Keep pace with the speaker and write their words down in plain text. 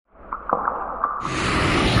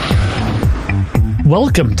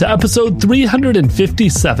Welcome to episode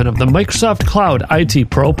 357 of the Microsoft Cloud IT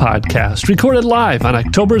Pro podcast, recorded live on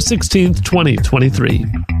October 16th, 2023.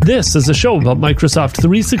 This is a show about Microsoft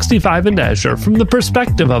 365 and Azure from the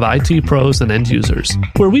perspective of IT pros and end users,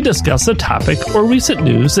 where we discuss a topic or recent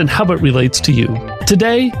news and how it relates to you.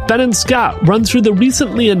 Today, Ben and Scott run through the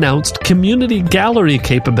recently announced Community Gallery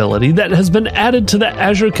capability that has been added to the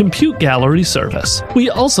Azure Compute Gallery service. We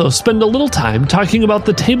also spend a little time talking about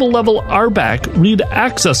the table-level RBAC read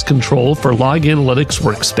access control for log analytics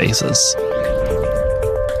workspaces.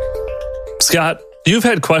 Scott, you've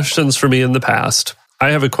had questions for me in the past.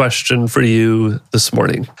 I have a question for you this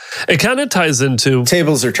morning. It kind of ties into...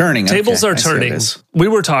 Tables are turning. Tables are turning. We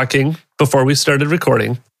were talking before we started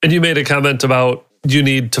recording, and you made a comment about you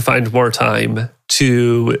need to find more time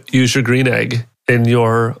to use your green egg in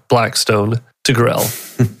your Blackstone to grill.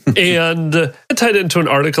 And it tied into an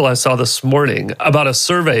article I saw this morning about a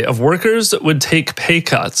survey of workers that would take pay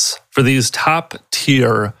cuts for these top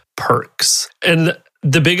tier perks. And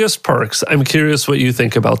the biggest perks, I'm curious what you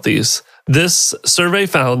think about these. This survey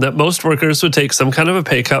found that most workers would take some kind of a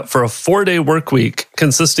pay cut for a 4-day work week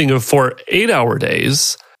consisting of 4 8-hour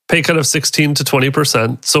days, pay cut of 16 to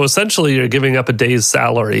 20%. So essentially you're giving up a day's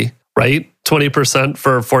salary, right? 20%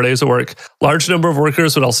 for 4 days of work. Large number of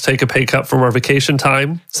workers would also take a pay cut for more vacation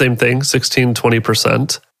time. Same thing, 16,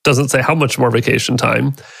 20%. Doesn't say how much more vacation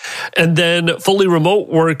time. And then fully remote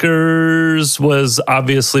workers was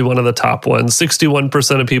obviously one of the top ones.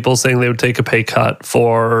 61% of people saying they would take a pay cut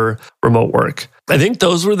for remote work. I think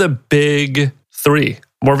those were the big three.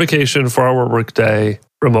 More vacation, 4-hour workday,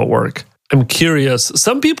 remote work. I'm curious.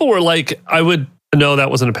 Some people were like, no, that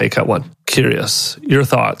wasn't a pay cut one. Curious. Your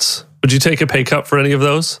thoughts. Would you take a pay cut for any of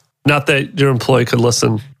those? Not that your employee could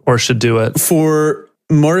listen or should do it. For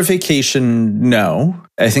more vacation, no.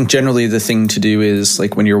 I think generally the thing to do is,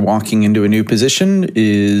 like, when you're walking into a new position,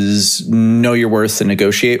 is know your worth and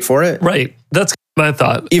negotiate for it. Right. That's my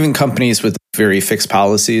thought. Even companies with very fixed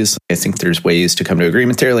policies, I think there's ways to come to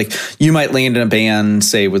agreement there. Like, you might land in a band,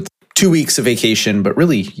 say, with 2 weeks of vacation, but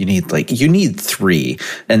really you need 3.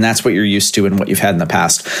 And that's what you're used to and what you've had in the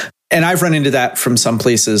past. And I've run into that from some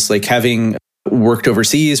places, like having worked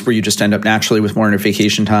overseas where you just end up naturally with more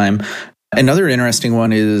vacation time. Another interesting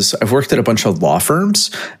one is I've worked at a bunch of law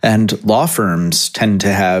firms, and law firms tend to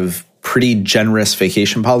have pretty generous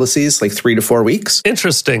vacation policies, like 3 to 4 weeks.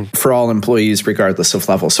 Interesting. For all employees, regardless of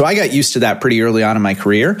level. So I got used to that pretty early on in my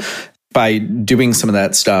career by doing some of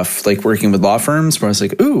that stuff, like working with law firms where I was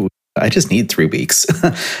like, ooh, I just need 3 weeks.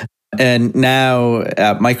 And now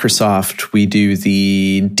at Microsoft, we do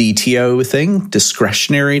the DTO thing,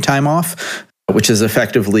 discretionary time off, which is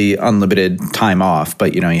effectively unlimited time off,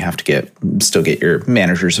 but you have to still get your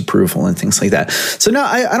manager's approval and things like that. So no,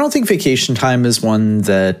 I don't think vacation time is one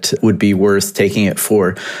that would be worth taking it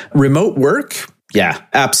for. Remote work, yeah,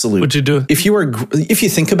 absolutely. What'd you do? If you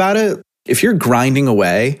think about it, if you're grinding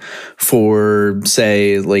away for,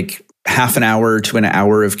 say, like half an hour to an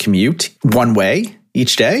hour of commute one way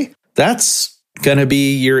each day, that's going to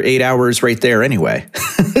be your 8 hours right there anyway.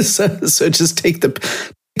 so just take the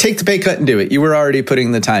pay cut and do it. You were already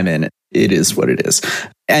putting the time in. It is what it is.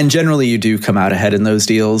 And generally you do come out ahead in those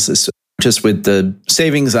deals. It's just with the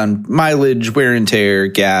savings on mileage, wear and tear,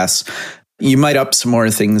 gas. You might up some more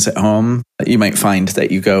things at home. You might find that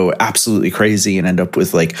you go absolutely crazy and end up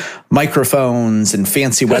with like microphones and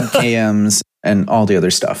fancy webcams and all the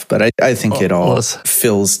other stuff. But I think it all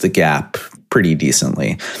fills the gap pretty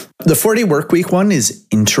decently. The 4-day work week one is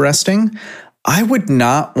interesting. I would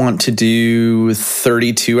not want to do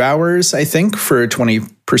 32 hours, I think, for a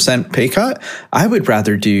 20% pay cut. I would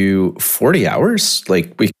rather do 40 hours,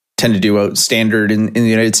 like we tend to do out standard in the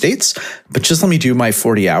United States. But just let me do my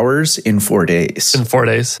 40 hours in 4 days. In 4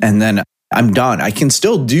 days. And then I'm done. I can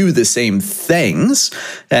still do the same things,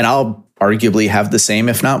 and I'll arguably have the same,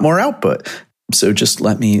 if not more, output. So just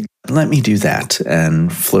let me do that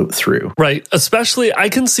and float through. Right. Especially, I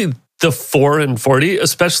can see the 4 and 40,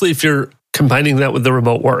 especially if you're combining that with the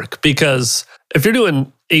remote work. Because if you're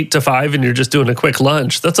doing 8 to 5 and you're just doing a quick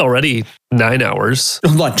lunch, that's already 9 hours.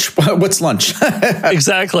 Lunch. What's lunch?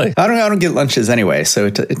 Exactly. I don't get lunches anyway. So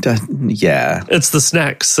yeah. It's the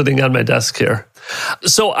snacks sitting on my desk here.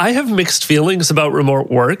 So I have mixed feelings about remote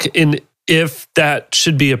work in if that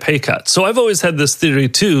should be a pay cut. So I've always had this theory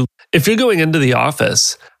too. If you're going into the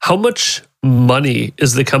office, how much money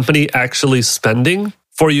is the company actually spending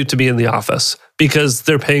for you to be in the office? Because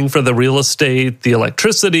they're paying for the real estate, the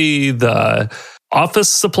electricity, the office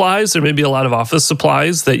supplies. There may be a lot of office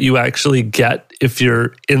supplies that you actually get if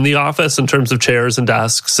you're in the office in terms of chairs and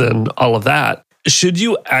desks and all of that. should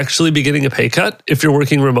you actually be getting a pay cut if you're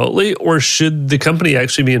working remotely, or should the company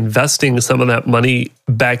actually be investing some of that money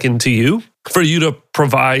back into you for you to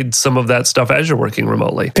provide some of that stuff as you're working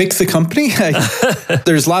remotely? Pick the company.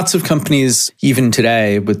 There's lots of companies, even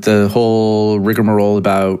today, with the whole rigmarole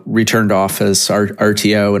about return to office,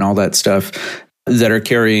 RTO, and all that stuff, that are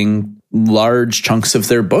carrying large chunks of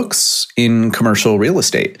their books in commercial real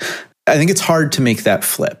estate. I think it's hard to make that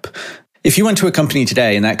flip. If you went to a company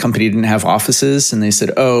today and that company didn't have offices and they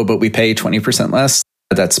said, oh, but we pay 20% less,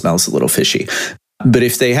 that smells a little fishy. But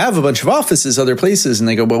if they have a bunch of offices other places and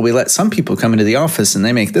they go, well, we let some people come into the office and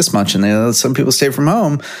they make this much and they let some people stay from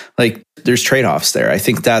home, like there's trade-offs there. I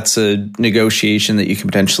think that's a negotiation that you can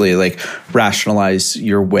potentially like rationalize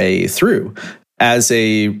your way through. As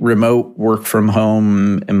a remote work from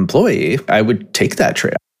home employee, I would take that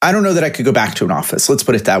trade. I don't know that I could go back to an office. Let's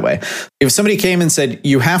put it that way. If somebody came and said,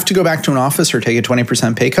 you have to go back to an office or take a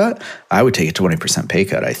 20% pay cut, I would take a 20% pay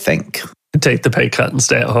cut, I think. Take the pay cut and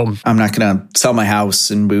stay at home. I'm not going to sell my house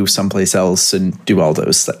and move someplace else and do all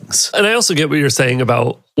those things. And I also get what you're saying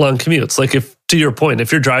about long commutes. Like if, to your point,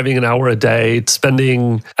 if you're driving an hour a day,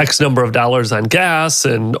 spending X number of dollars on gas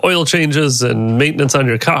and oil changes and maintenance on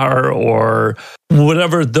your car or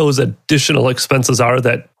whatever those additional expenses are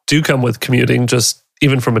that do come with commuting, just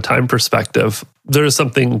even from a time perspective, there is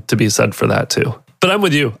something to be said for that too. But I'm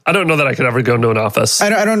with you. I don't know that I could ever go into an office.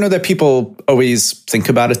 I don't know that people always think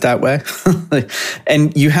about it that way.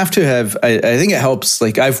 And you have to have, I think it helps.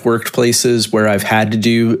 Like I've worked places where I've had to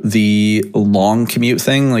do the long commute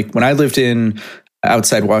thing. Like when I lived in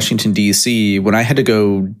outside Washington, D.C., when I had to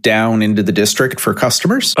go down into the district for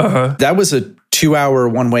customers, that was a 2-hour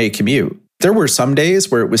one-way commute. There were some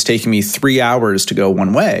days where it was taking me 3 hours to go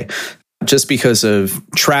one way. Just because of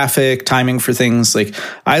traffic, timing for things. Like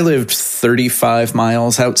I lived 35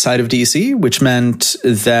 miles outside of DC, which meant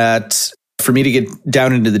that for me to get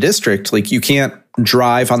down into the district, like you can't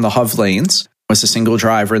drive on the HOV lanes. It was a single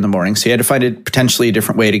driver in the morning. So you had to find potentially a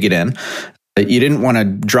different way to get in. You didn't want to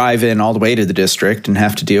drive in all the way to the district and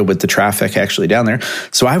have to deal with the traffic actually down there.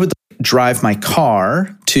 So I would drive my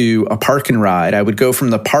car to a park and ride. I would go from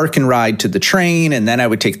the park and ride to the train, and then I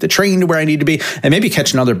would take the train to where I need to be and maybe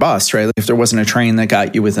catch another bus, right? If there wasn't a train that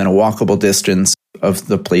got you within a walkable distance of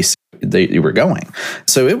the place that you were going.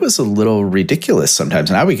 So it was a little ridiculous sometimes.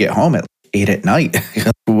 And I would get home at 8 at night.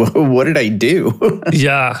 What did I do?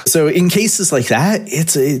 Yeah. So in cases like that,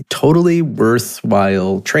 it's a totally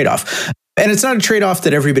worthwhile trade-off. And it's not a trade-off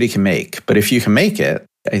that everybody can make, but if you can make it,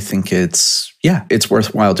 I think it's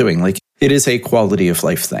worthwhile doing. Like it is a quality of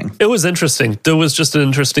life thing. It was interesting. There was just an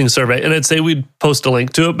interesting survey. And I'd say we'd post a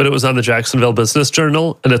link to it, but it was on the Jacksonville Business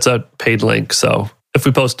Journal and it's a paid link. So if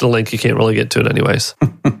we posted a link, you can't really get to it anyways.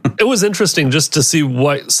 It was interesting just to see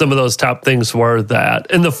what some of those top things were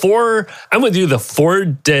that. And I'm with you, the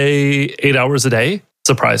 4-day, 8 hours a day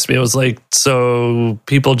surprised me. It was like, so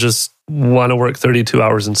people just want to work 32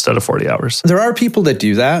 hours instead of 40 hours. There are people that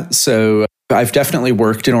do that. So I've definitely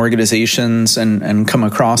worked in organizations and come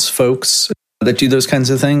across folks that do those kinds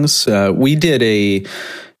of things. I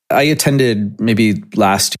attended maybe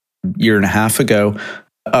last year and a half ago,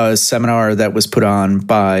 a seminar that was put on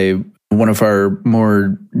by one of our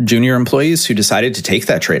more junior employees who decided to take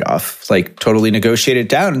that trade-off, like totally negotiate it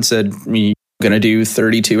down and said, I'm going to do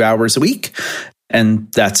 32 hours a week.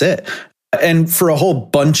 And that's it. And for a whole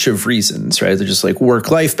bunch of reasons, right? They're just like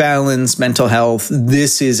work-life balance, mental health.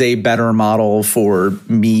 This is a better model for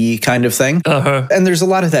me kind of thing. And there's a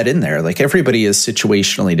lot of that in there. Like everybody is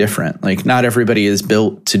situationally different. Like not everybody is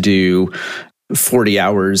built to do 40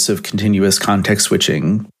 hours of continuous context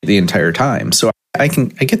switching the entire time. So I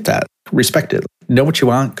get that. Respect it. Know what you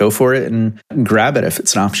want, go for it, and grab it if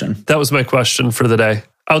it's an option. That was my question for the day.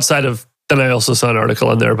 Outside of then I also saw an article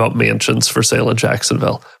in there about mansions for sale in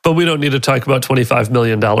Jacksonville. But we don't need to talk about $25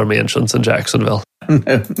 million mansions in Jacksonville.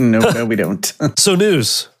 No, we don't. So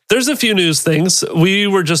news. There's a few news things. We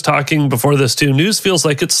were just talking before this too. News feels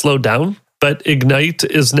like it's slowed down, but Ignite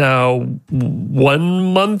is now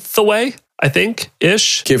 1 month away, I think,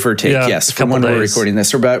 ish. Give or take, yes. From when we're recording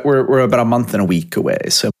this, we're about a month and a week away.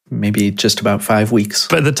 So maybe just about 5 weeks.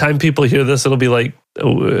 By the time people hear this, it'll be like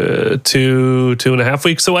 2.5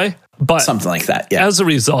 weeks away. But something like that, yeah. As a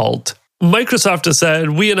result, Microsoft has said,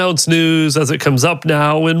 we announce news as it comes up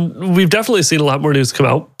now, and we've definitely seen a lot more news come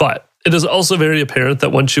out, but it is also very apparent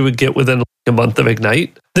that once you would get within a month of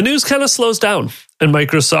Ignite, the news kind of slows down, and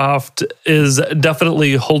Microsoft is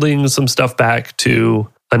definitely holding some stuff back to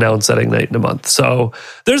announce at Ignite in a month. So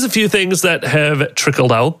there's a few things that have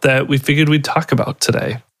trickled out that we figured we'd talk about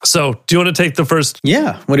today. So do you want to take the first?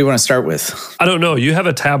 Yeah. What do you want to start with? I don't know. You have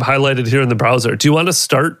a tab highlighted here in the browser. Do you want to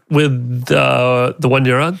start with the one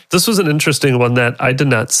you're on? This was an interesting one that I did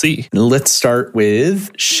not see. Let's start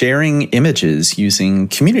with sharing images using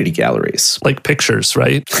community galleries. Like pictures,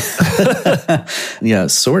 right? Yeah,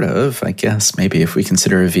 sort of. I guess maybe if we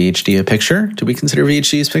consider a VHD a picture. Do we consider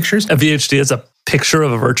VHDs pictures? A VHD is a picture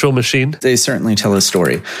of a virtual machine? They certainly tell a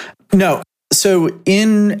story. No. So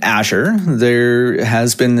in Azure, there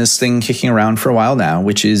has been this thing kicking around for a while now,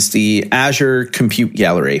 which is the Azure Compute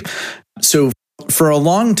Gallery. So for a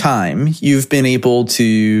long time, you've been able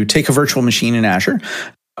to take a virtual machine in Azure,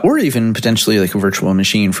 or even potentially like a virtual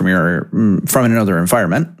machine from another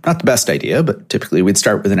environment. Not the best idea, but typically we'd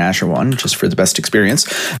start with an Azure one just for the best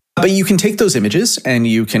experience. But you can take those images and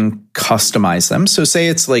you can customize them. So say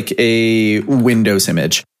it's like a Windows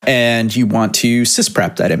image and you want to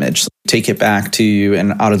sysprep that image. Take it back to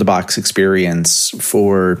an out-of-the-box experience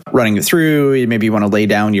for running it through. Maybe you want to lay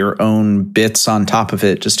down your own bits on top of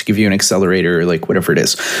it just to give you an accelerator, like whatever it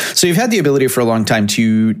is. So you've had the ability for a long time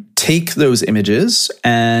to take those images,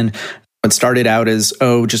 and it started out as,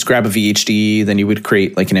 just grab a VHD, then you would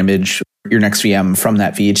create like an image, your next VM from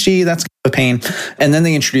that VHD. That's a pain. And then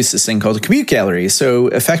they introduced this thing called a compute gallery. So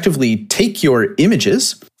effectively take your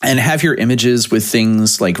images and have your images with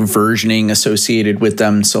things like versioning associated with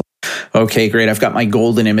them. So, okay, great. I've got my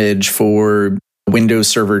golden image for Windows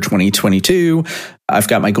Server 2022. I've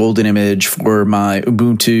got my golden image for my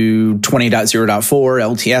Ubuntu 20.0.4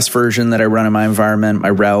 LTS version that I run in my environment,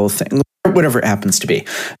 my RHEL thing, whatever it happens to be.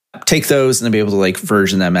 Take those and then be able to like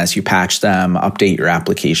version them as you patch them, update your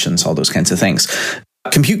applications, all those kinds of things.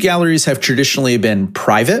 Compute galleries have traditionally been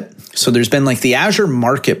private. So there's been like the Azure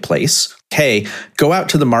Marketplace. Hey, go out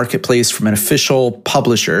to the marketplace from an official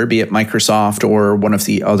publisher, be it Microsoft or one of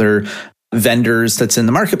the other vendors that's in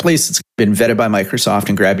the marketplace. It's been vetted by Microsoft,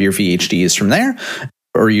 and grab your VHDs from there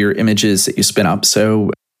or your images that you spin up.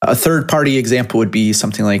 So a third-party example would be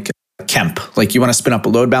something like Kemp. Like you want to spin up a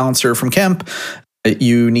load balancer from Kemp.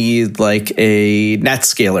 You need like a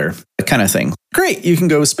NetScaler kind of thing. Great. You can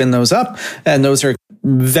go spin those up. And those are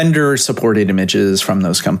vendor supported images from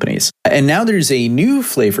those companies. And now there's a new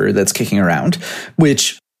flavor that's kicking around,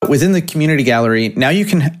 which within the community gallery, now you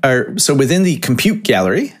can, so within the compute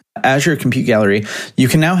gallery, Azure Compute Gallery, you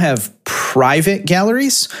can now have private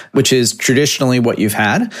galleries, which is traditionally what you've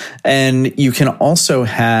had. And you can also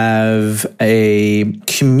have a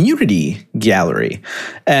community gallery.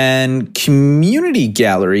 And community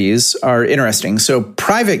galleries are interesting. So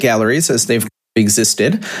private galleries, as they've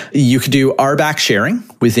existed, you could do RBAC sharing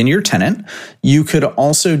within your tenant. You could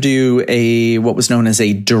also do what was known as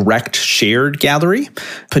a direct shared gallery,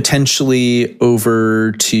 potentially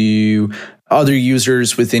over to other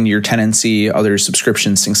users within your tenancy, other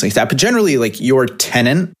subscriptions, things like that. But generally, like your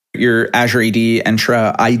tenant, your Azure AD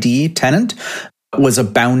Entra ID tenant was a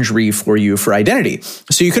boundary for you for identity.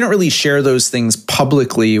 So you couldn't really share those things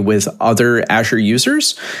publicly with other Azure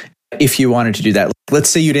users if you wanted to do that. Let's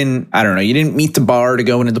say you didn't meet the bar to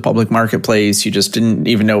go into the public marketplace. You just didn't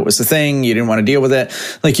even know it was a thing. You didn't want to deal with it.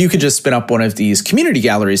 Like you could just spin up one of these community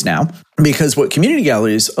galleries now, because what community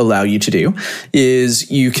galleries allow you to do is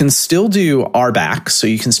you can still do RBAC. So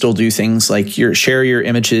you can still do things like share your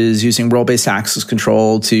images using role-based access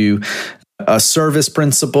control to a service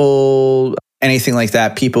principal, anything like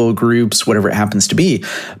that, people, groups, whatever it happens to be.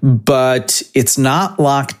 But it's not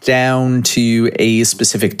locked down to a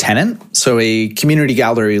specific tenant. So a community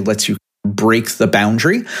gallery lets you break the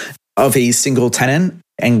boundary of a single tenant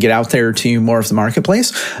and get out there to more of the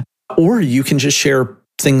marketplace. Or you can just share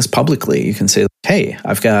things publicly. You can say, hey,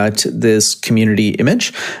 I've got this community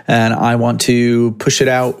image and I want to push it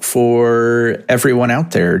out for everyone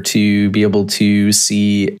out there to be able to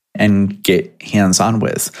see and get hands-on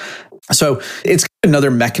with. So it's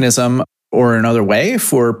another mechanism or another way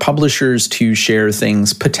for publishers to share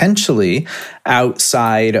things potentially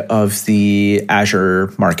outside of the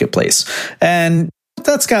Azure Marketplace. And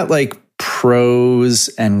that's got like pros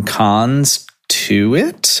and cons to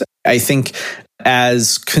it. I think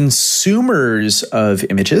as consumers of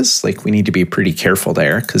images, like we need to be pretty careful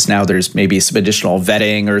there, because now there's maybe some additional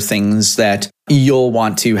vetting or things that you'll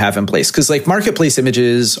want to have in place. Because like marketplace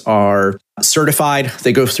images are certified.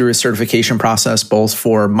 They go through a certification process, both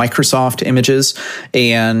for Microsoft images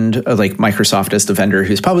and like Microsoft as the vendor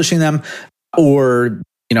who's publishing them, or,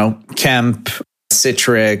 Kemp,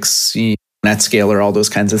 Citrix, NetScaler, all those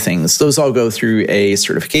kinds of things. Those all go through a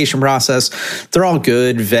certification process. They're all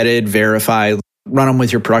good, vetted, verified. Run them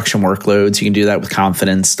with your production workloads. You can do that with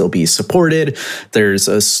confidence. They'll be supported. There's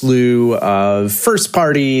a slew of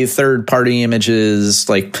first-party, third-party images,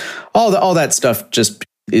 like all that stuff just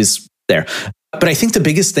is there. But I think the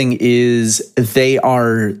biggest thing is they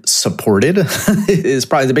are supported is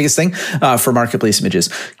probably the biggest thing for marketplace images.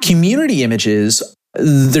 Community images,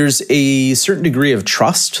 there's a certain degree of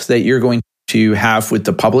trust that you're going to have with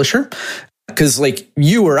the publisher. Because like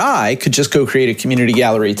you or I could just go create a community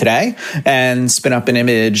gallery today and spin up an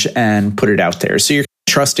image and put it out there. So you're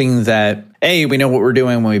trusting that A, we know what we're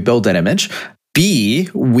doing when we build that image. B,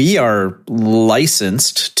 we are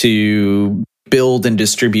licensed to build and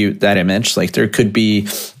distribute that image. Like there could be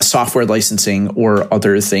software licensing or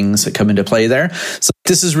other things that come into play there. So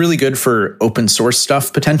this is really good for open source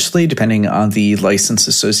stuff, potentially, depending on the license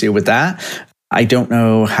associated with that. I don't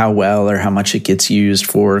know how well or how much it gets used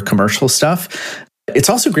for commercial stuff. It's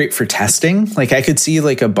also great for testing. Like I could see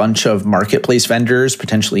like a bunch of marketplace vendors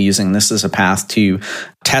potentially using this as a path to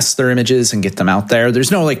test their images and get them out there.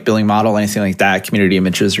 There's no like billing model, anything like that. Community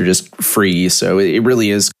images are just free. So it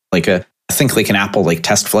really is like I think like an Apple like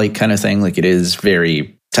test flight kind of thing. Like it is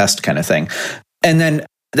very test kind of thing. And then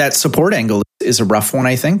that support angle is a rough one,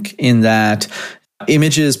 I think, in that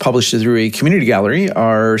images published through a community gallery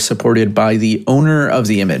are supported by the owner of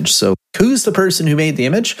the image. So who's the person who made the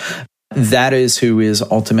image? That is who is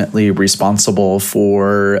ultimately responsible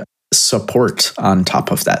for support on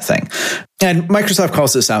top of that thing. And Microsoft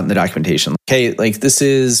calls this out in the documentation. Okay, like this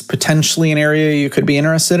is potentially an area you could be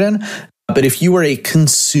interested in. But if you are a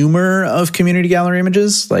consumer of community gallery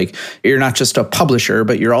images, like you're not just a publisher,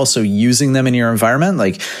 but you're also using them in your environment,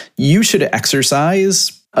 like you should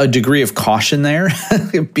exercise a degree of caution there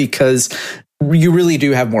because you really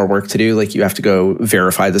do have more work to do. Like you have to go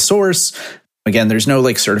verify the source. Again, there's no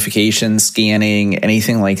like certification, scanning,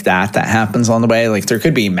 anything like that happens on the way. Like there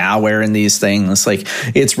could be malware in these things. Like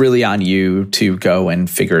it's really on you to go and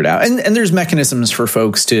figure it out. And there's mechanisms for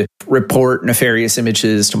folks to report nefarious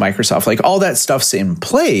images to Microsoft. Like all that stuff's in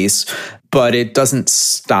place, but it doesn't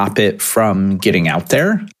stop it from getting out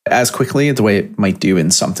there as quickly the way it might do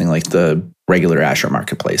in something like the regular Azure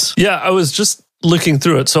Marketplace. Yeah, I was just looking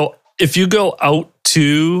through it. So if you go out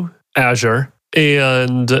to Azure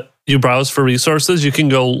and you browse for resources, you can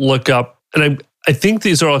go look up, and I think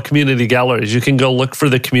these are all community galleries. You can go look for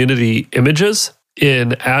the community images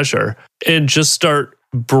in Azure and just start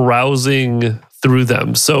browsing through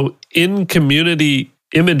them. So in community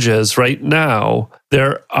images right now,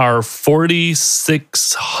 there are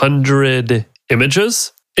 4,600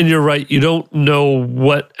 images. And you're right, you don't know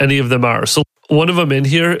what any of them are. So one of them in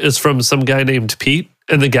here is from some guy named Pete.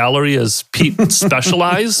 And the gallery is Pete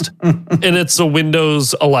Specialized, and it's a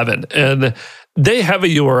Windows 11. And they have a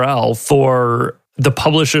URL for the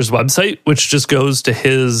publisher's website, which just goes to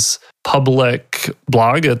his public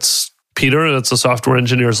blog. It's Peter, and it's a software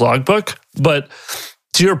engineer's logbook. But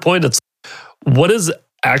to your point, it's what is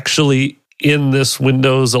actually in this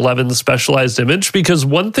Windows 11 specialized image? Because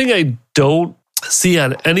one thing I don't see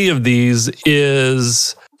on any of these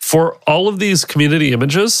is for all of these community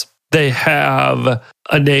images, they have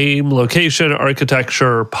a name, location,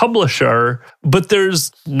 architecture, publisher, but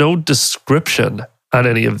there's no description on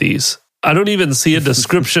any of these. I don't even see a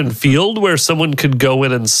description field where someone could go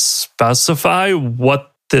in and specify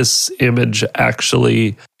what this image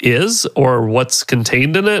actually is or what's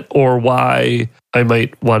contained in it or why I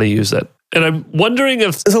might want to use it. And I'm wondering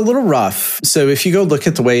if... It's a little rough. So if you go look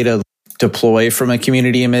at the way to deploy from a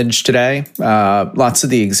community image today, lots of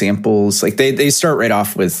the examples, like they start right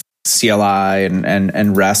off with CLI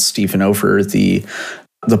and REST, even over the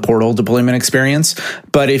portal deployment experience.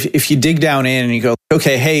 But if you dig down in and you go,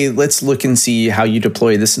 okay, hey, let's look and see how you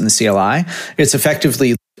deploy this in the CLI, it's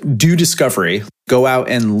effectively do discovery, go out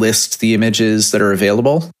and list the images that are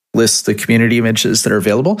available, list the community images that are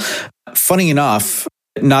available. Funny enough,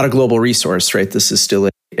 not a global resource, right? This is still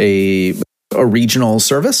a regional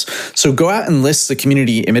service. So go out and list the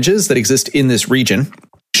community images that exist in this region.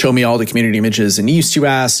 Show me all the community images in East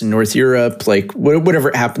US and North Europe, like whatever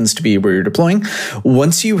it happens to be where you're deploying.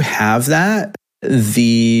 Once you have that,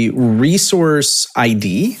 the resource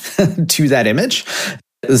ID to that image.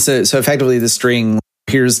 So effectively the string,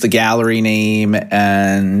 here's the gallery name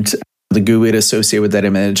and the GUID associated with that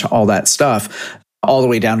image, all that stuff, all the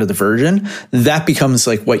way down to the version. That becomes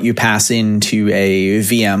like what you pass into a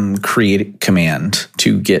VM create command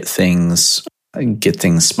to get things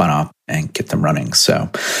spun up and get them running. So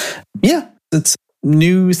yeah, it's a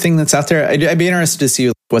new thing that's out there. I'd be interested to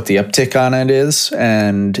see what the uptick on it is.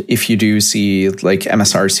 And if you do see like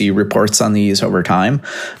MSRC reports on these over time,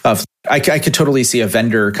 I could totally see a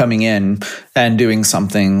vendor coming in and doing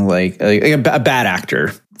something like a bad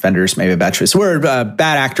actor. Vendors may have a bad choice. Where a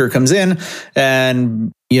bad actor comes in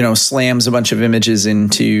and slams a bunch of images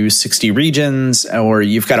into 60 regions, or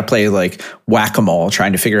you've got to play like whack-a-mole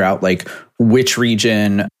trying to figure out like which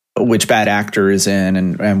region, which bad actor is in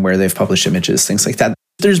and where they've published images, things like that.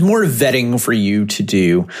 There's more vetting for you to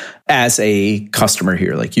do as a customer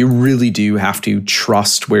here. Like you really do have to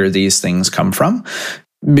trust where these things come from.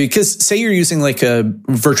 Because say you're using like a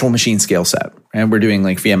virtual machine scale set and we're doing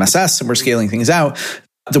like VMSS and we're scaling things out.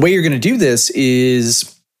 The way you're going to do this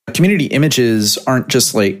is community images aren't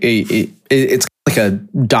just like it's like a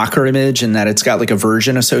Docker image in that it's got like a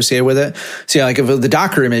version associated with it. So like if the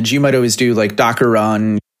Docker image, you might always do like Docker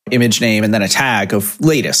run image name and then a tag of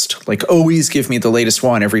latest, like always give me the latest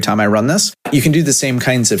one every time I run this. You can do the same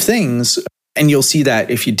kinds of things. And you'll see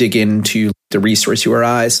that if you dig into the resource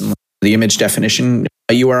URIs and the image definition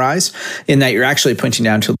URIs, in that you're actually pointing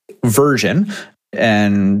down to version,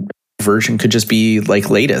 and version could just be like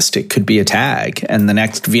latest. It could be a tag. And the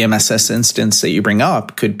next VMSS instance that you bring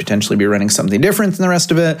up could potentially be running something different than the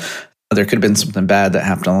rest of it. There could have been something bad that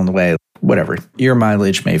happened along the way. Whatever. Your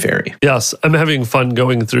mileage may vary. Yes, I'm having fun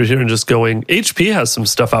going through here and just going, HP has some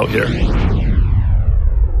stuff out here.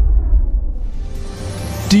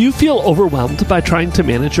 Do you feel overwhelmed by trying to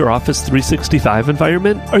manage your Office 365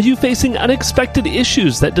 environment? Are you facing unexpected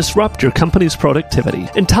issues that disrupt your company's productivity?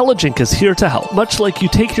 IntelliGenc is here to help. Much like you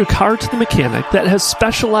take your car to the mechanic that has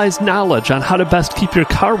specialized knowledge on how to best keep your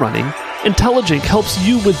car running, IntelliGenc helps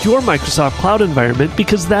you with your Microsoft Cloud environment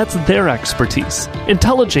because that's their expertise.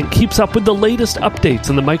 IntelliGenc keeps up with the latest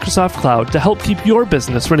updates in the Microsoft Cloud to help keep your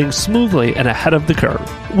business running smoothly and ahead of the curve.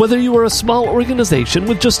 Whether you are a small organization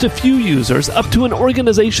with just a few users up to an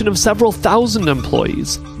organization of several thousand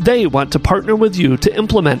employees, they want to partner with you to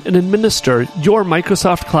implement and administer your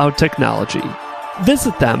Microsoft Cloud technology.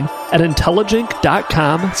 Visit them at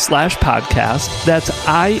intelligink.com/podcast. That's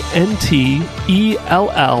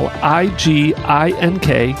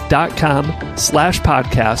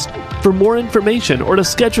INTELLIGINK.com/podcast for more information or to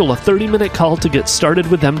schedule a 30-minute call to get started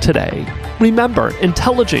with them today. Remember,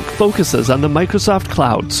 IntelliGenc focuses on the Microsoft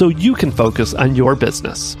Cloud so you can focus on your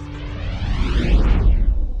business.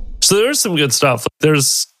 So there's some good stuff.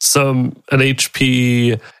 There's an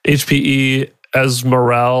HPE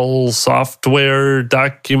Esmeralda software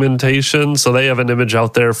documentation. So they have an image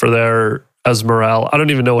out there for their Esmeralda. I don't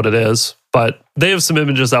even know what it is, but they have some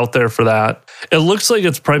images out there for that. It looks like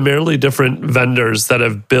it's primarily different vendors that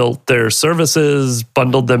have built their services,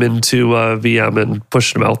 bundled them into a VM and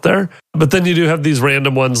pushed them out there. But then you do have these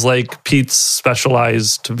random ones like Pete's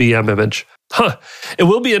specialized VM image. It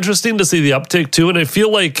will be interesting to see the uptake too. And I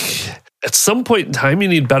feel like at some point in time, you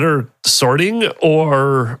need better sorting,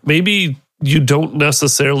 or maybe you don't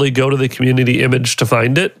necessarily go to the community image to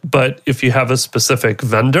find it. But if you have a specific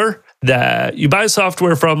vendor that you buy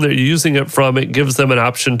software from, that you're using it from, it gives them an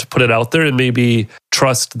option to put it out there and maybe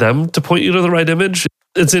trust them to point you to the right image.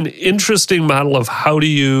 It's an interesting model of how do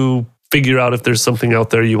you figure out if there's something out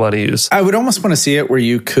there you want to use. I would almost want to see it where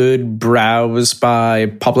you could browse by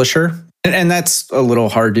publisher. And that's a little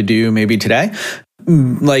hard to do maybe today.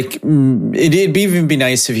 Like it'd even be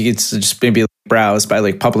nice if you could just maybe browse by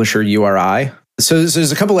like publisher URI. So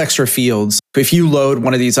there's a couple extra fields. If you load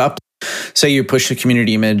one of these up, say you push a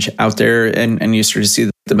community image out there and you start to see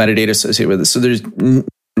the metadata associated with it. So there's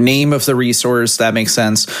name of the resource, that makes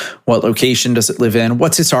sense. What location does it live in?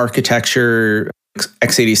 What's its architecture?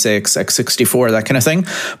 x86, x64, that kind of thing.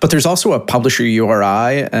 But there's also a publisher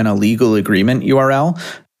URI and a legal agreement URL.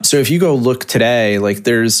 So if you go look today, like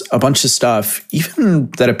there's a bunch of stuff, even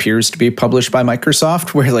that appears to be published by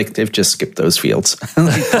Microsoft, where like they've just skipped those fields.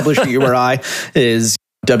 Like publisher URI is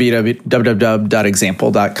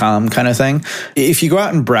www.example.com kind of thing. If you go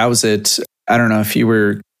out and browse it, I don't know if you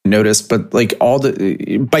were noticed, but like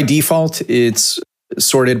by default, it's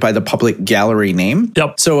sorted by the public gallery name.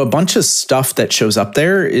 Yep. So a bunch of stuff that shows up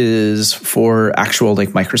there is for actual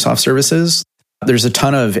like Microsoft services. There's a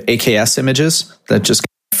ton of AKS images that just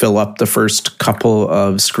fill up the first couple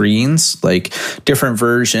of screens, like different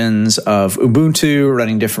versions of Ubuntu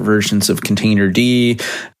running different versions of Containerd,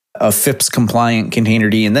 a FIPS compliant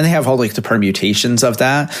Containerd, and then they have all like the permutations of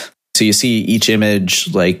that. So you see each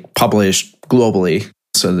image like published globally.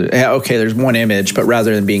 So there's one image, but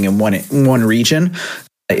rather than being in one region,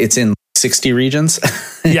 it's in 60 regions.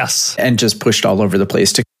 Yes. And just pushed all over the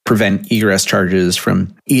place to prevent egress charges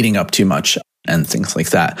from eating up too much and things like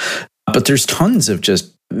that. But there's tons of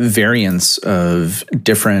just variants of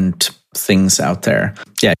different things out there.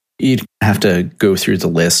 Yeah, you'd have to go through the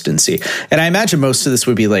list and see. And I imagine most of this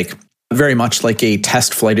would be like very much like a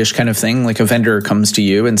test flightish kind of thing. Like a vendor comes to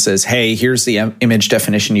you and says, hey, here's the image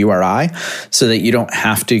definition URI, so that you don't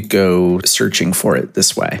have to go searching for it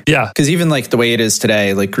this way. Yeah. Because even like the way it is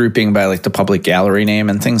today, like grouping by like the public gallery name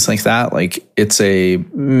and things like that, like it's a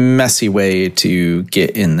messy way to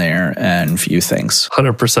get in there and view things.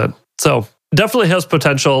 100%. So definitely has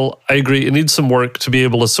potential. I agree. It needs some work to be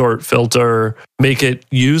able to sort, filter, make it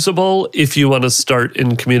usable if you want to start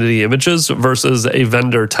in community images versus a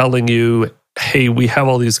vendor telling you, hey, we have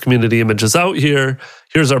all these community images out here.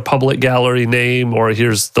 Here's our public gallery name, or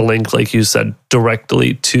here's the link, like you said,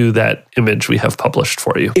 directly to that image we have published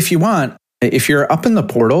for you. If you want, if you're up in the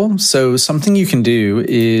portal, so something you can do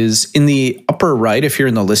is in the upper right, if you're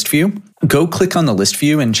in the list view, go click on the list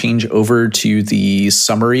view and change over to the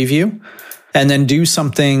summary view. And then do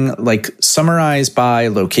something like summarize by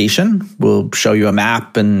location. We'll show you a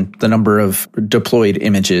map and the number of deployed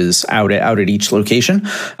images out at each location.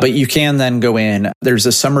 But you can then go in, there's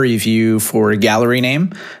a summary view for a gallery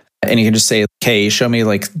name. And you can just say, okay, show me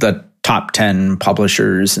like the top 10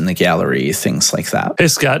 publishers in the gallery, things like that. Hey,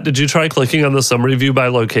 Scott, did you try clicking on the summary view by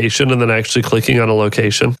location and then actually clicking on a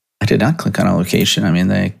location? I did not click on a location. I mean,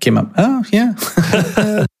 they came up, oh,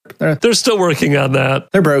 yeah. They're still working on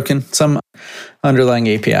that. They're broken. Some underlying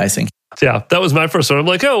API thing. Yeah, that was my first one. I'm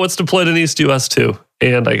like, oh, what's deployed in East US too?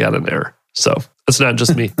 And I got an error. So it's not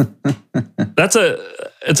just me.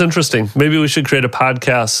 It's interesting. Maybe we should create a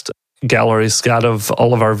podcast gallery, Scott, of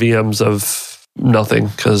all of our VMs of nothing,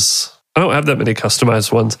 because I don't have that many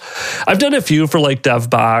customized ones. I've done a few for like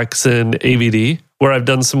DevBox and AVD, where I've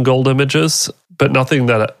done some gold images, but nothing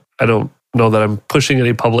that I don't know that I'm pushing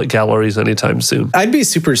any public galleries anytime soon. I'd be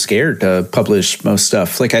super scared to publish most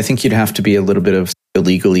stuff. Like, I think you'd have to be a little bit of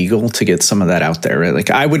illegal to get some of that out there, right? Like,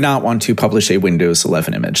 I would not want to publish a Windows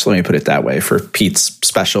 11 image. Let me put it that way. For Pete's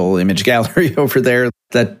special image gallery over there,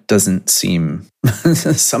 that doesn't seem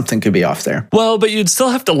something could be off there. Well, but you'd still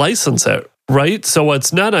have to license it, right? So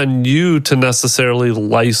it's not on you to necessarily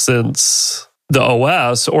license the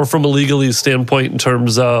OS, or from a legalese standpoint in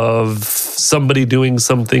terms of somebody doing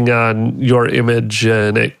something on your image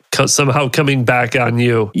and it somehow coming back on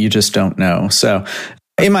you. You just don't know. So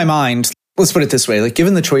in my mind, let's put it this way, like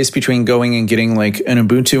given the choice between going and getting like an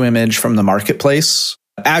Ubuntu image from the marketplace,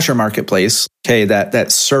 Azure Marketplace, okay,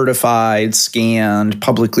 that certified, scanned,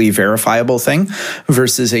 publicly verifiable thing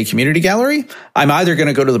versus a community gallery, I'm either going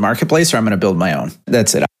to go to the marketplace or I'm going to build my own.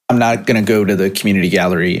 That's it. I'm not going to go to the community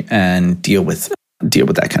gallery and deal with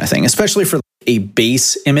that kind of thing, especially for a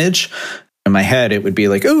base image. In my head, it would be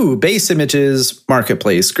like, ooh, base images,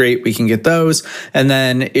 marketplace, great, we can get those. And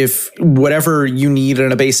then if whatever you need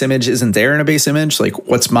in a base image isn't there in a base image, like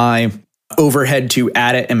what's my overhead to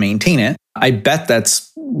add it and maintain it? I bet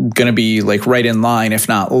that's going to be like right in line, if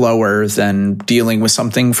not lower, than dealing with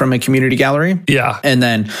something from a community gallery. Yeah. And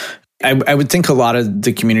then I would think a lot of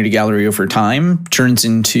the community gallery over time turns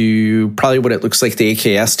into probably what it looks like the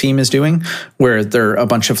AKS team is doing, where there are a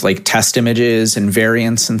bunch of like test images and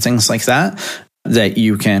variants and things like that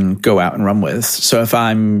you can go out and run with. So if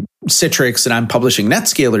I'm Citrix and I'm publishing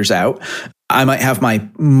NetScalers out, I might have my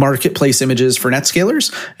marketplace images for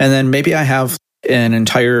NetScalers, and then maybe I have an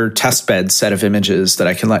entire testbed set of images that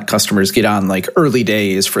I can let customers get on like early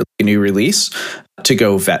days for a new release to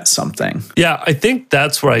go vet something. Yeah, I think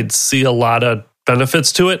that's where I'd see a lot of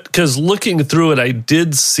benefits to it, because looking through it, I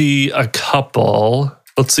did see a couple.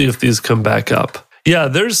 Let's see if these come back up. Yeah,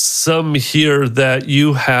 there's some here that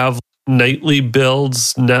you have nightly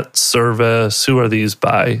builds, net service. Who are these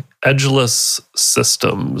by? Edgeless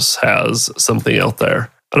Systems has something out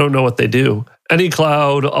there. I don't know what they do. Any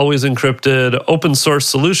cloud, always encrypted, open source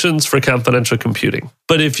solutions for confidential computing.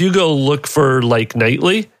 But if you go look for like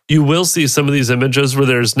nightly, you will see some of these images where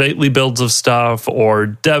there's nightly builds of stuff or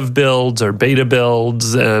dev builds or beta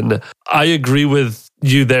builds. And I agree with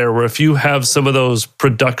you there, where if you have some of those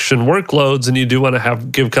production workloads and you do want to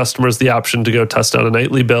give customers the option to go test out a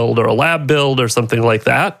nightly build or a lab build or something like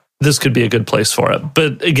that, this could be a good place for it.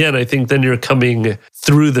 But again, I think then you're coming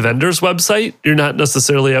through the vendor's website. You're not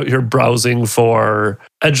necessarily out here browsing for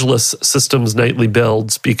Edgeless Systems nightly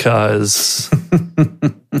builds, because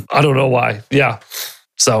I don't know why. Yeah.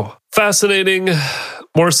 So fascinating,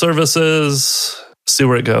 more services, see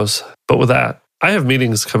where it goes. But with that, I have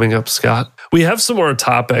meetings coming up, Scott. We have some more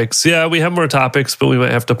topics. Yeah, we have more topics, but we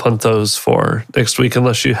might have to punt those for next week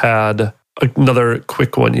unless you had another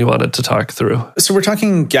quick one you wanted to talk through. So we're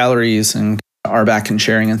talking galleries and RBAC and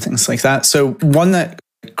sharing and things like that. So one that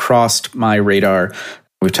crossed my radar,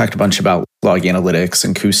 we've talked a bunch about log analytics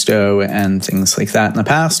and Kusto and things like that in the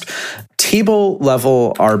past. Table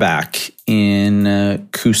level RBAC in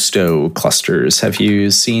Custo clusters. Have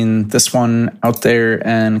you seen this one out there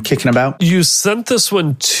and kicking about? You sent this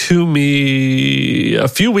one to me a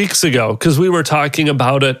few weeks ago because we were talking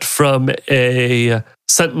about it from a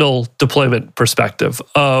Sentinel deployment perspective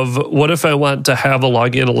of what if I want to have a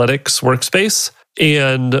log analytics workspace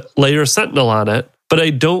and layer Sentinel on it, but I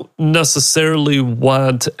don't necessarily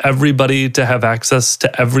want everybody to have access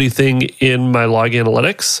to everything in my log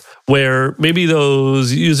analytics, where maybe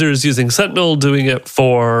those users using Sentinel doing it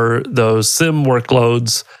for those SIM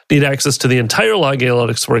workloads need access to the entire log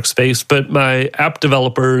analytics workspace, but my app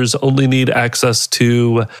developers only need access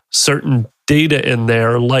to certain data in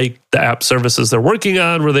there, like the app services they're working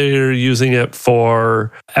on, where they're using it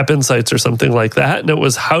for App Insights or something like that. And it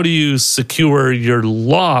was, how do you secure your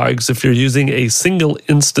logs if you're using a single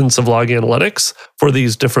instance of log analytics for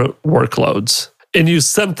these different workloads? And you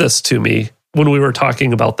sent this to me when we were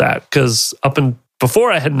talking about that, because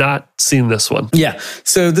before I had not seen this one. Yeah.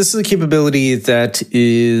 So this is a capability that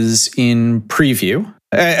is in preview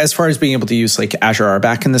as far as being able to use like Azure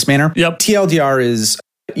RBAC in this manner. Yep. TLDR is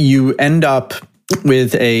you end up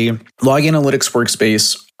with a log analytics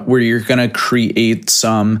workspace where you're going to create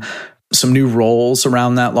some new roles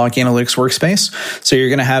around that log analytics workspace. So you're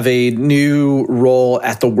going to have a new role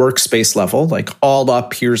at the workspace level, like all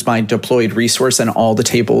up, here's my deployed resource and all the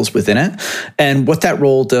tables within it. And what that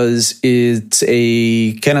role does is it's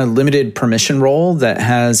a kind of limited permission role that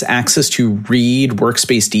has access to read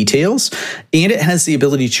workspace details, and it has the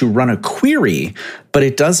ability to run a query, but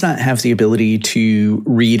it does not have the ability to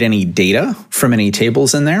read any data from any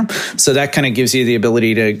tables in there. So that kind of gives you the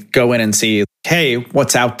ability to go in and see, hey,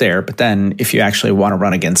 what's out there? But then if you actually want to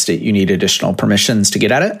run against it, you need additional permissions to get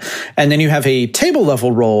at it. And then you have a table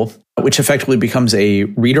level role, which effectively becomes a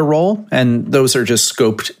reader role. And those are just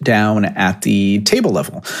scoped down at the table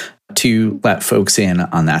level to let folks in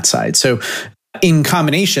on that side. So in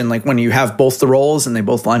combination, like when you have both the roles and they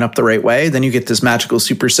both line up the right way, then you get this magical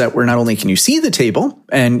superset where not only can you see the table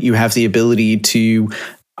and you have the ability to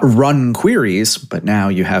run queries, but now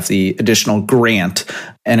you have the additional grant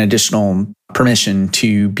and additional permission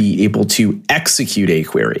to be able to execute a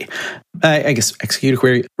query. I guess execute a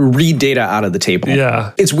query, read data out of the table.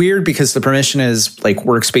 Yeah. It's weird because the permission is like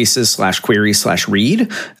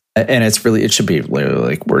workspaces/query/read. And it should be literally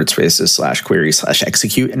like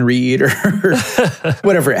workspaces/query/execute and read or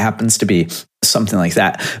whatever it happens to be, something like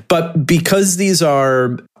that. But because these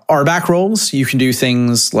are RBAC roles, you can do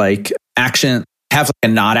things like have like a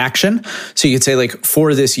not action. So you could say like,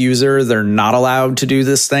 for this user, they're not allowed to do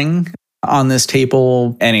this thing on this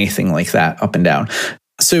table, anything like that up and down.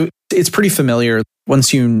 So it's pretty familiar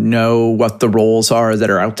once you know what the roles are that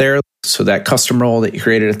are out there. So that custom role that you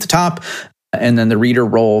created at the top, and then the reader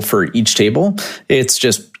role for each table, it's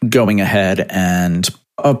just going ahead and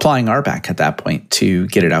applying RBAC at that point to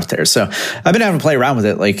get it out there. So I've been having to play around with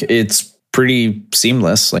it. Like, it's pretty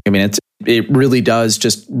seamless. Like, I mean, it really does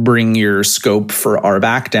just bring your scope for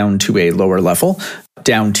RBAC down to a lower level,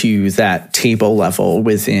 down to that table level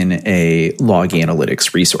within a log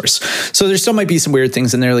analytics resource. So there still might be some weird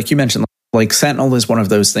things in there. Like you mentioned, like Sentinel is one of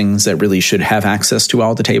those things that really should have access to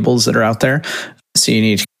all the tables that are out there. So you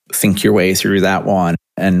need to think your way through that one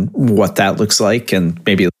and what that looks like, and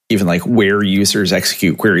maybe even like where users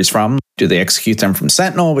execute queries from. Do they execute them from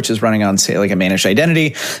Sentinel, which is running on, say, like a managed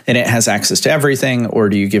identity, and it has access to everything? Or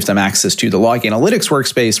do you give them access to the log analytics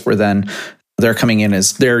workspace where then they're coming in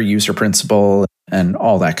as their user principal and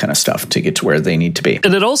all that kind of stuff to get to where they need to be?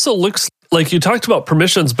 And it also looks like you talked about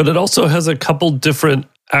permissions, but it also has a couple different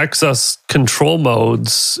access control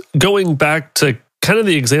modes, going back to kind of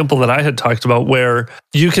the example that I had talked about, where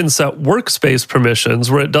you can set workspace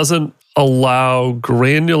permissions where it doesn't allow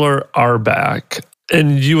granular RBAC,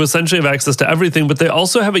 and you essentially have access to everything, but they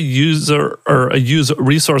also have a user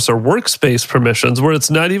resource or workspace permissions where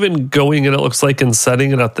it's not even going in, it looks like, and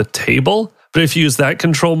setting it at the table. But if you use that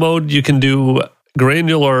control mode, you can do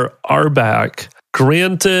granular RBAC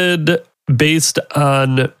granted based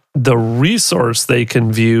on the resource they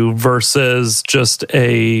can view versus just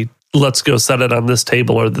let's go set it on this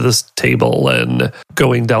table or this table and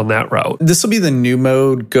going down that route. This will be the new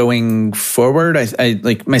mode going forward. I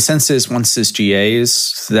like, my sense is once this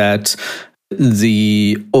GAs that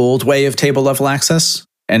the old way of table level access,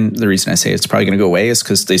 and the reason I say it's probably going to go away is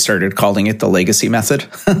because they started calling it the legacy method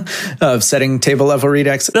of setting table level read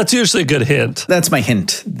access. That's usually a good hint. That's my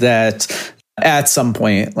hint, that at some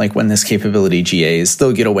point, like when this capability GAs,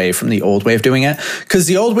 they'll get away from the old way of doing it. Because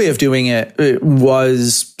the old way of doing it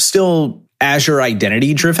was still Azure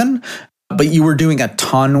identity driven, but you were doing a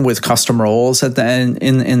ton with custom roles at the end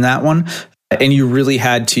in that one. and you really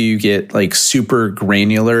had to get like super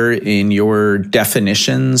granular in your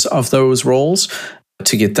definitions of those roles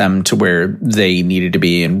to get them to where they needed to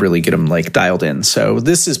be and really get them like dialed in. So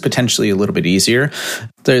this is potentially a little bit easier.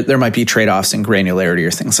 There might be trade-offs in granularity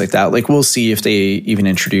or things like that. Like we'll see if they even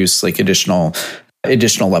introduce like additional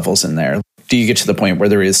levels in there. Do you get to the point where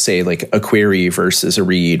there is, say, like a query versus a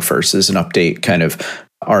read versus an update kind of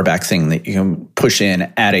RBAC thing that you can push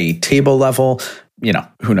in at a table level? You know,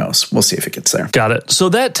 who knows? We'll see if it gets there. Got it. So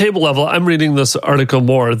that table level, I'm reading this article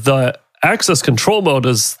more. The access control mode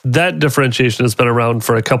that differentiation has been around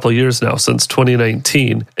for a couple of years now, since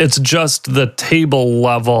 2019. It's just the table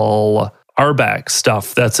level RBAC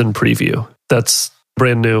stuff that's in preview. That's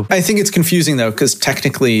brand new. I think it's confusing though, because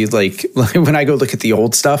technically, like when I go look at the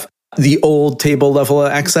old stuff, the old table level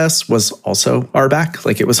access was also RBAC.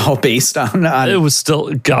 Like it was all based on it was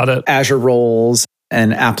still got it. Azure roles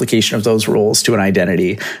and application of those roles to an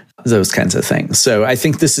identity, those kinds of things. So I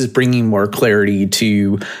think this is bringing more clarity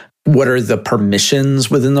to what are the permissions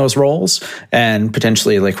within those roles and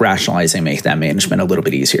potentially like rationalizing, make that management a little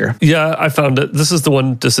bit easier. Yeah, I found it. This is the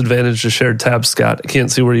one disadvantage to shared tabs, Scott. I can't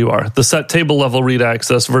see where you are. The set table level read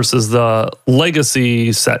access versus the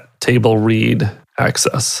legacy set table read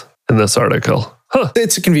access in this article.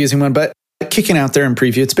 It's a confusing one, but kicking out there in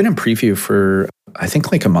preview. It's been in preview for, I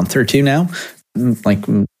think, like a month or two now, like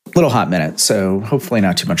a little hot minute. So hopefully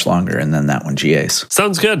not too much longer. And then that one GAs.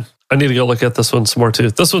 Sounds good. I need to go look at this one some more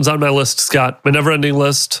too. This one's on my list, Scott. My never-ending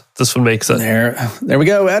list. This one makes it. There we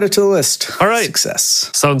go. Add it to the list. All right. Success.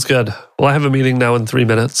 Sounds good. Well, I have a meeting now in 3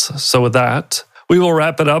 minutes. So with that, we will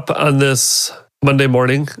wrap it up on this Monday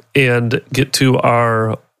morning and get to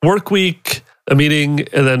our work week, a meeting,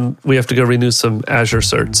 and then we have to go renew some Azure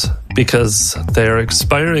certs because they're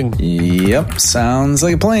expiring. Yep. Sounds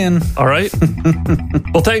like a plan. All right.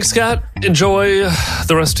 Well, thanks, Scott. Enjoy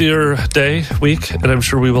the rest of your day, week, and I'm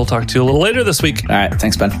sure we will talk to you a little later this week. All right.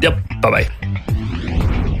 Thanks, Ben. Yep. Bye-bye.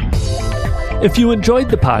 If you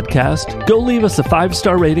enjoyed the podcast, go leave us a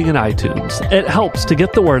 5-star rating in iTunes. It helps to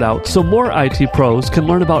get the word out so more IT pros can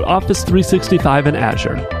learn about Office 365 and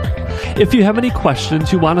Azure. If you have any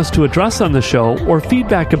questions you want us to address on the show or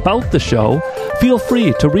feedback about the show, feel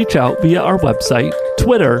free to reach out via our website,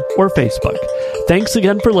 Twitter, or Facebook. Thanks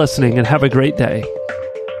again for listening and have a great day.